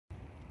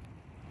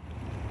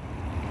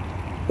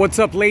What's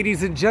up,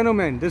 ladies and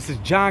gentlemen? This is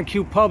John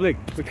Q. Public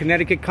with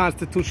Connecticut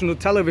Constitutional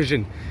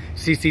Television,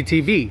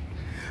 CCTV.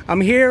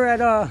 I'm here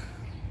at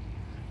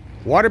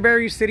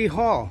Waterbury City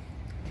Hall.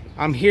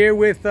 I'm here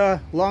with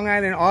Long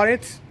Island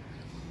Audits.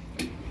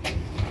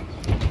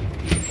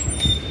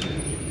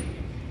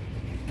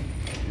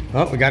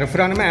 Oh, we gotta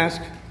put on a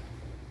mask.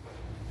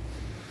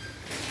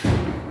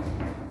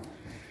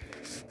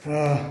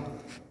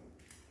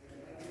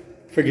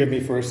 Forgive me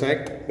for a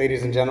sec,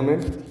 ladies and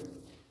gentlemen.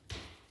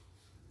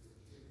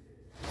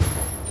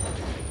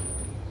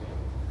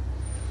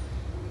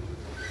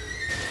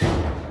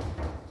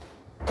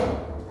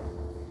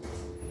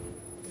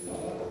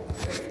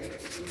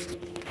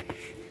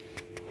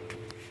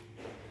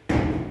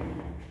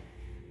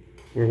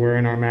 We're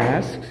wearing our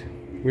masks.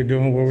 We're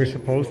doing what we're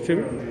supposed to.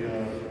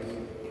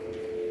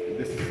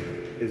 This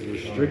is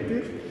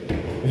restricted.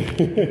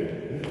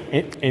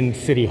 In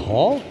City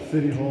Hall?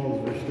 City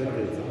Hall is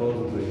restricted,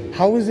 supposedly.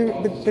 How is it?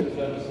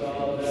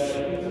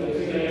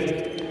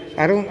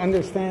 I don't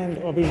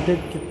understand. I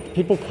mean,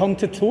 people come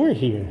to tour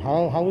here.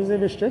 How is it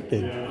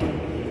restricted?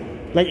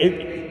 Like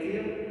it.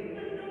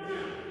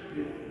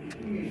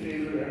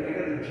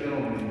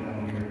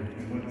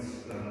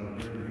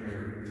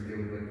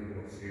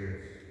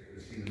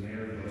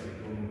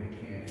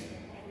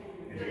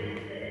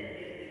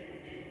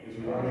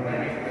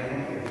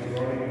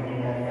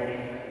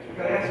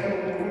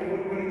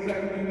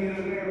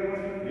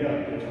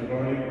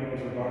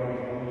 It's regarding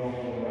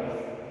unlawful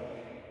arrest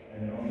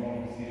and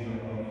unlawful seizure of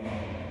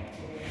property.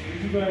 Did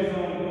you guys go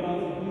out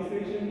to the police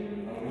station?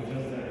 I was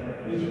just there.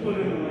 Did you put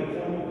in like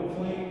formal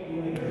complaint?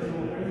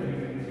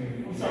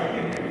 I'm sorry,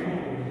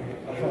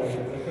 I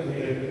can't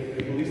hear you.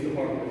 The police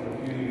department is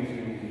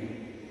refusing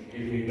to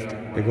give me back.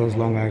 There goes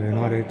Long Island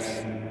Audits.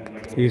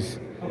 He's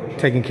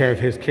taking care of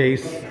his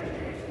case.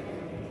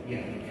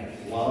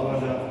 While I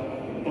was at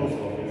the post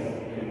office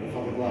in the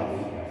public lobby,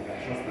 I got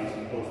trespassed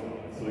from the post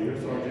office. So your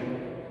sergeant,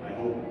 I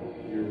hope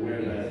you're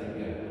aware that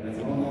that's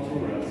an unlawful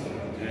arrest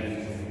and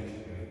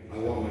I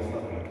want my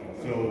stuff back.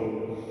 So,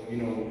 I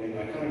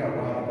kind of got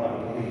robbed by the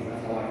police.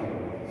 That's how I feel.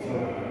 So,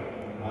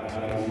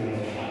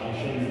 I'm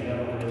sure you've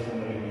never heard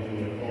somebody do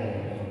a phone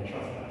on a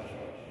trespass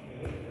charge.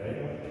 Right?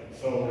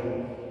 So,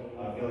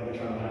 I feel like you're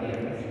trying to hide it.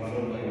 So,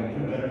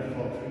 who better to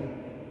talk to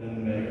than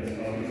the mayor?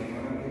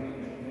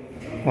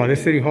 Oh,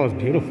 this City Hall is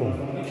beautiful.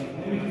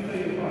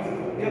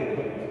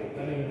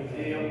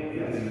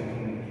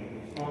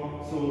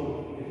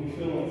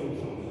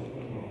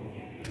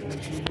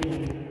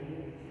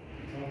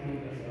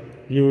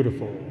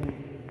 Beautiful.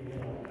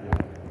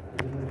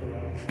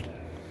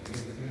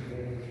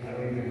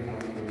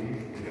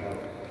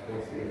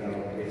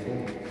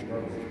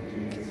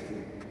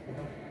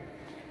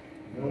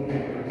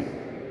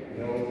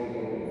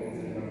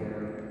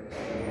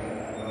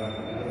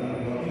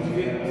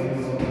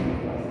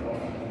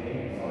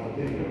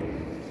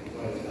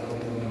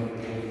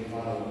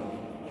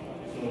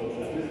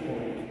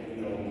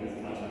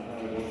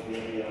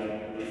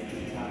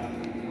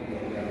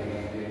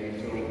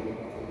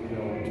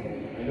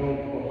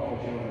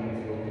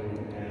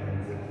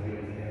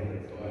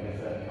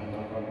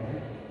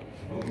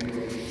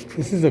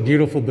 This is a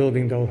beautiful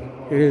building, though.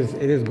 It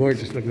is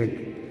gorgeous. It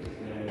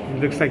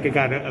looks like it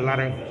got a lot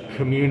of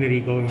community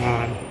going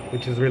on,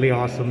 which is really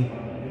awesome.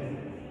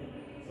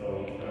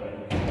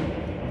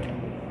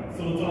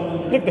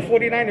 Look, the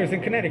 49ers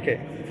in Connecticut.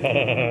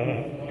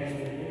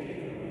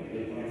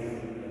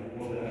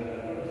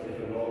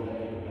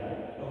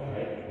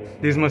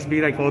 This must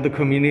be like all the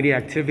community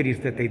activities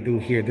that they do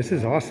here. This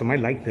is awesome. I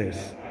like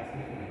this.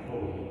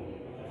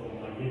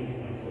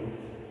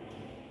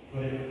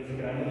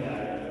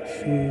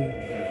 See,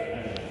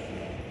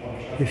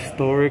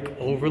 historic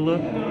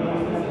overlook.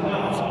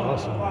 That's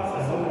awesome.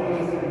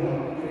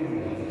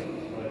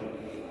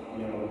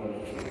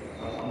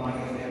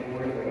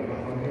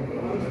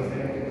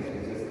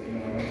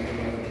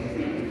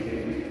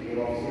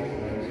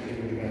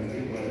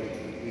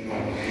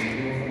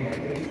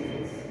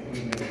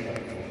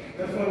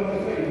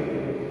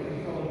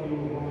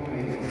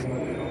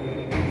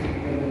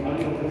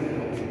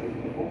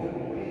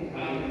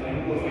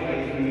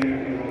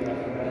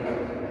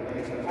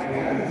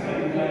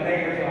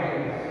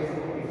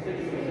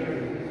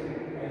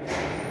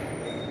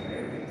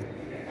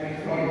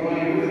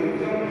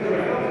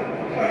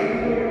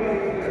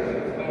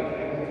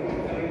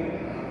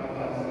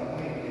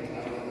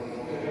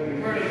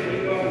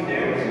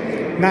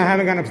 No, I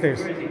haven't gone upstairs.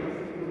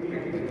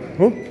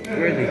 Who?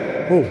 Where is he?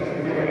 Who?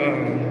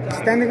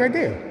 Standing right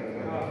there.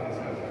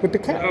 With the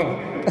cat. Oh.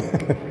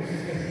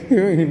 He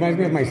reminds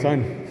me of my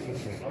son.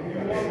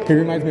 He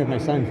reminds me of my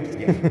son.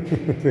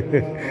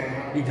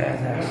 He does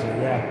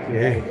actually,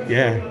 yeah.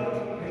 Yeah.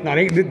 No,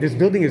 this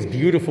building is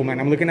beautiful,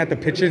 man. I'm looking at the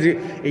pictures.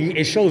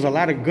 It shows a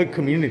lot of good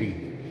community.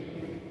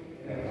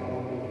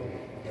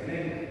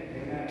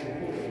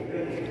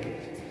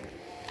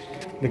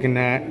 Looking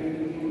at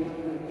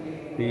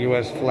the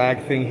U.S.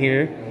 flag thing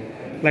here.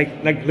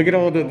 Like look at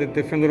all the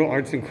different little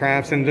arts and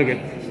crafts, and look at.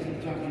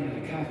 Talking to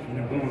the cops when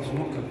they're blowing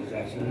smoke up his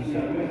ass.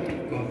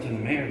 Go up to the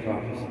mayor's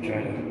office and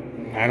try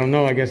to. I don't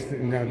know. I guess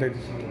no, I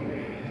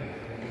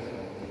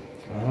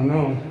don't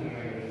know.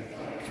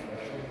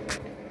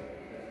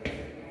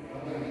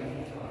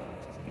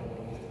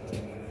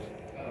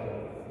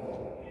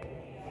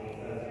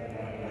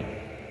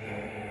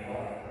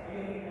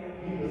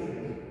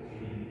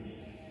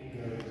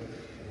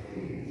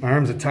 My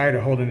arms are tired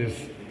of holding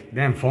this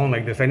damn phone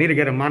like this. I need to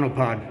get a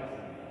monopod.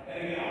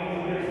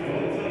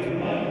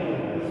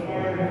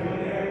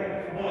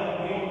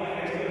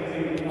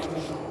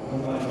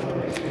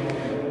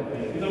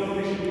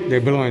 They're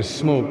blowing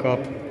smoke up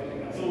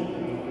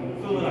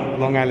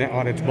Long Island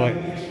Audits butt.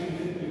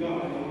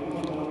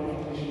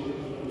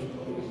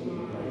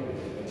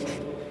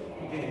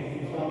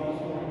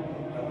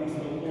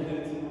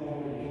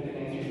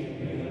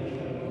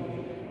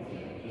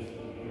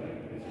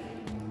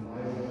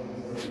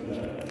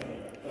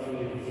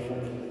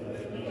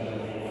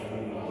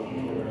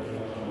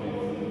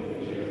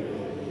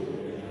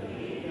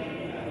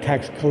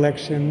 Tax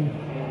collection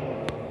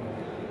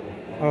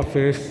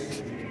office.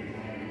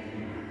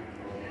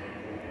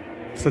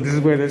 So this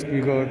is where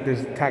you go.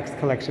 There's tax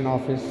collection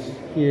office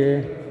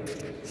here.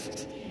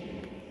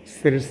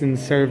 Citizen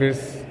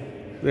service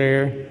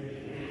there.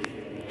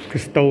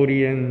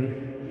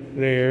 Custodian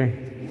there.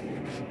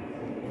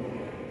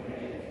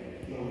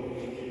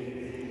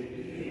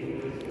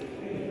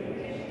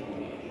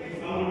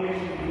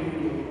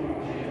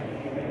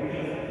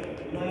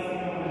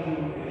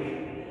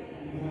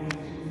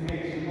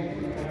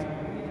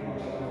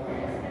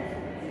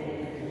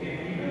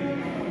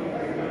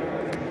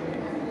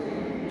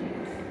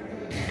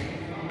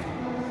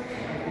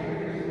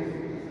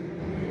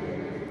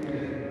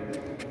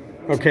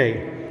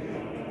 Okay,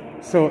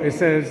 so it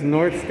says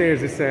north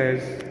stairs, it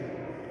says,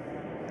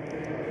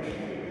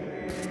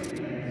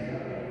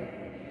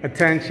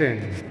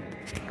 attention,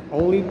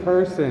 only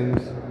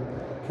persons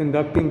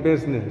conducting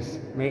business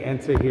may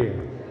enter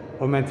here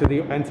or enter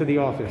the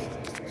office.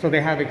 So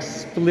they have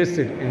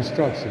explicit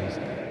instructions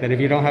that if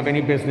you don't have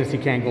any business, you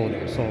can't go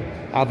there. So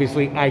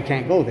obviously I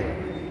can't go there.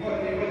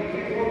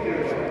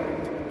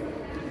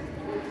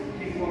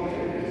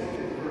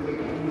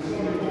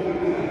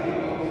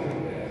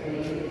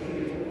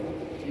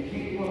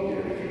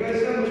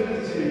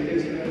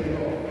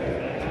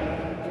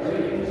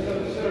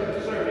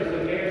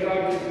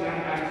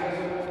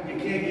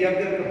 You have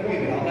to have an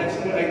appointment. I'll have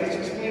somebody, I just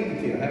explained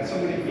it to you. I have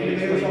somebody from the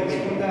mayor's office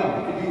come down.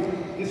 Could you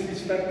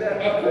disrespect that?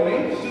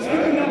 Just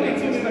give me another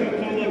until we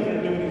pull up and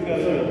do what he's got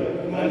to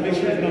do. Make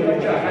sure it's not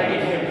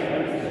right.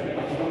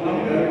 I'm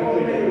going to call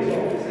the mayor's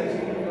office.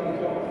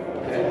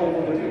 That's all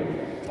I'm going to do.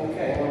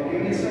 Okay.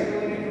 Give me a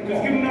second. Just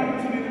give him an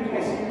opportunity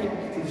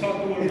to talk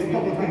to him. It's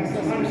public things.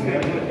 I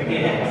understand. Give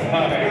him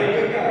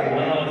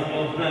an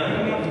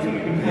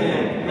opportunity to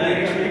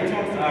make sure he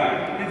talks to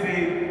his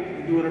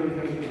aide, do whatever he's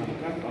going to do.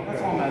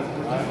 That's all I'm asking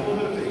for. Just a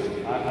little bit of patience.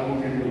 I will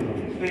give you a little.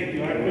 Thank you.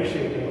 I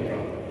appreciate it.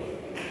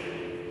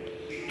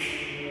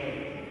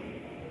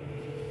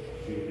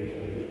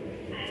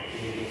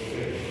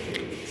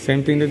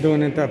 Same thing they're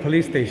doing at the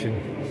police station.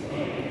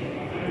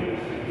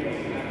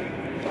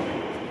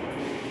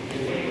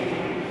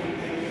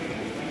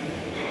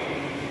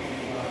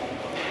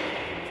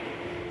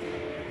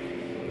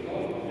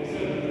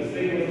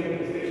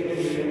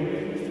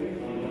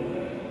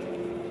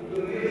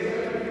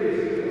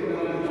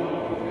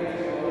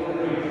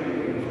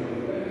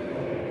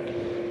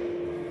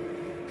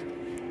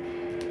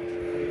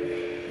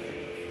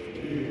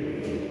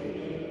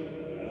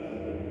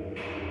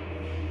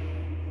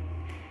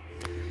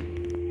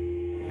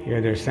 Yeah,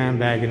 they're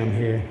sandbagging him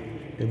here.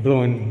 They're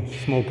blowing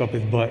smoke up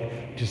his butt,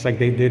 just like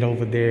they did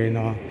over there in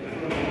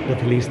the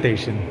police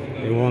station.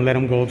 They won't let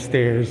him go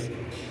upstairs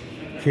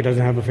if he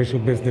doesn't have official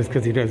business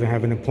because he doesn't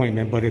have an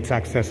appointment, but it's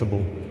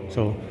accessible.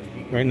 So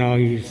right now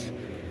he's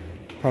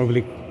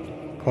probably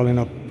calling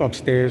up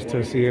upstairs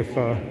to see if...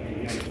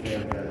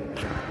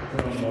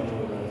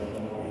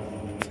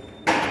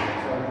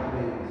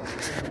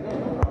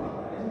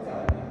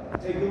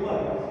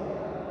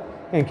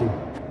 Thank you.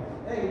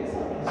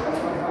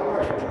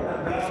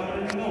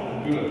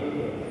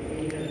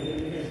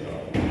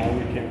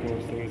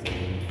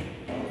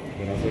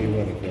 But I'll tell you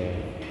what, if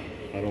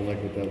I don't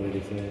like what that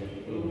lady said.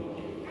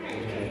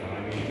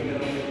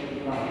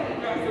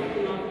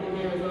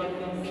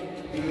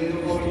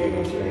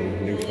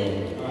 New phone.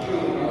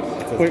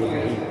 Wait.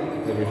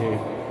 Over here.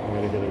 I'm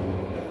gonna get it.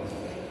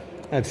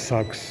 That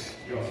sucks.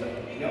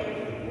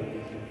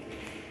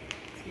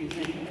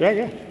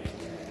 Yeah.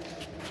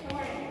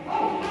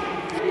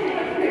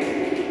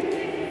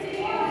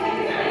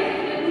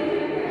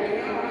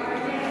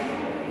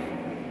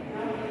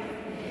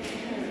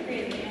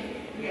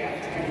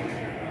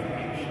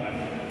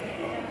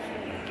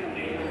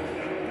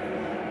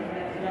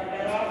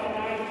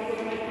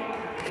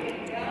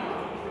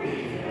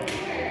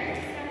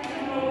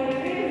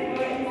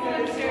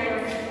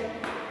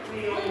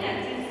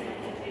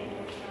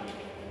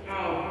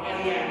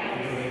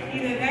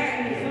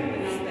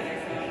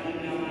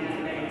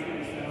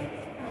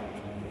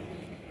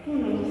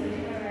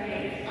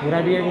 Would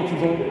I be able to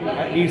go?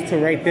 that leads to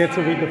right there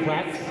to read the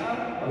plaques?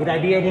 Would I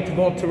be able to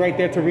go up to right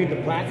there to read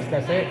the plaques?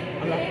 That's it?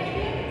 I'm not...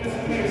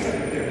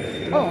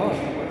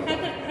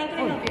 How can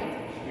I help you?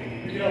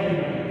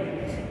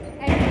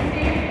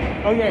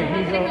 Oh yeah, How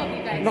he's can I help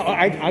you guys? no,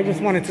 I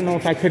just wanted to know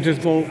if I could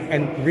just go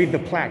and read the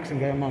plaques and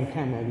get them on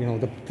camera. You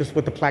know, just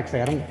what the plaques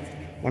say. I don't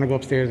want to go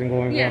upstairs and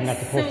go in where I'm not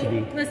supposed to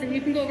be. Listen,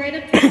 you can go right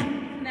up to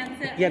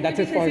that's it. Yeah, that's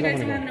as far as I want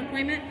to wanna have go. an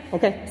appointment.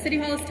 Okay. City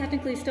Hall is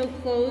technically still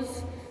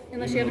closed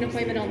unless you have an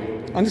appointment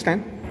only.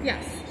 Understand?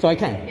 Yes. So I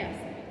can. Yes.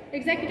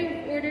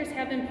 Executive orders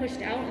have been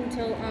pushed out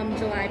until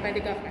July by the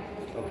governor.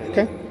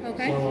 Okay.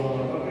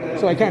 Okay?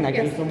 So I can.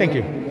 Yes. Thank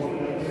you.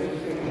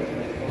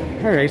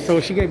 All right. So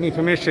she gave me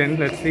permission.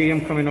 Let's see.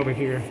 I'm coming over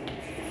here.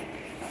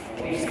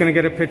 Just gonna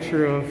get a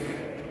picture of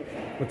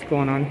what's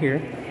going on here.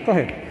 Go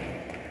ahead.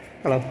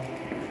 Hello.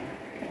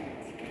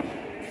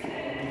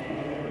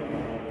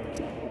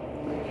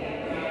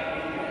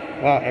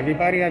 Wow,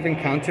 everybody I've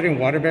encountered in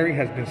Waterbury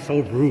has been so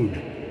rude.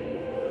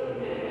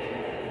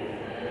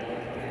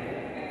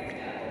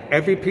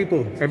 Every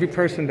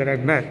person that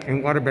I've met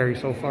in Waterbury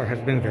so far has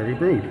been very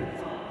rude.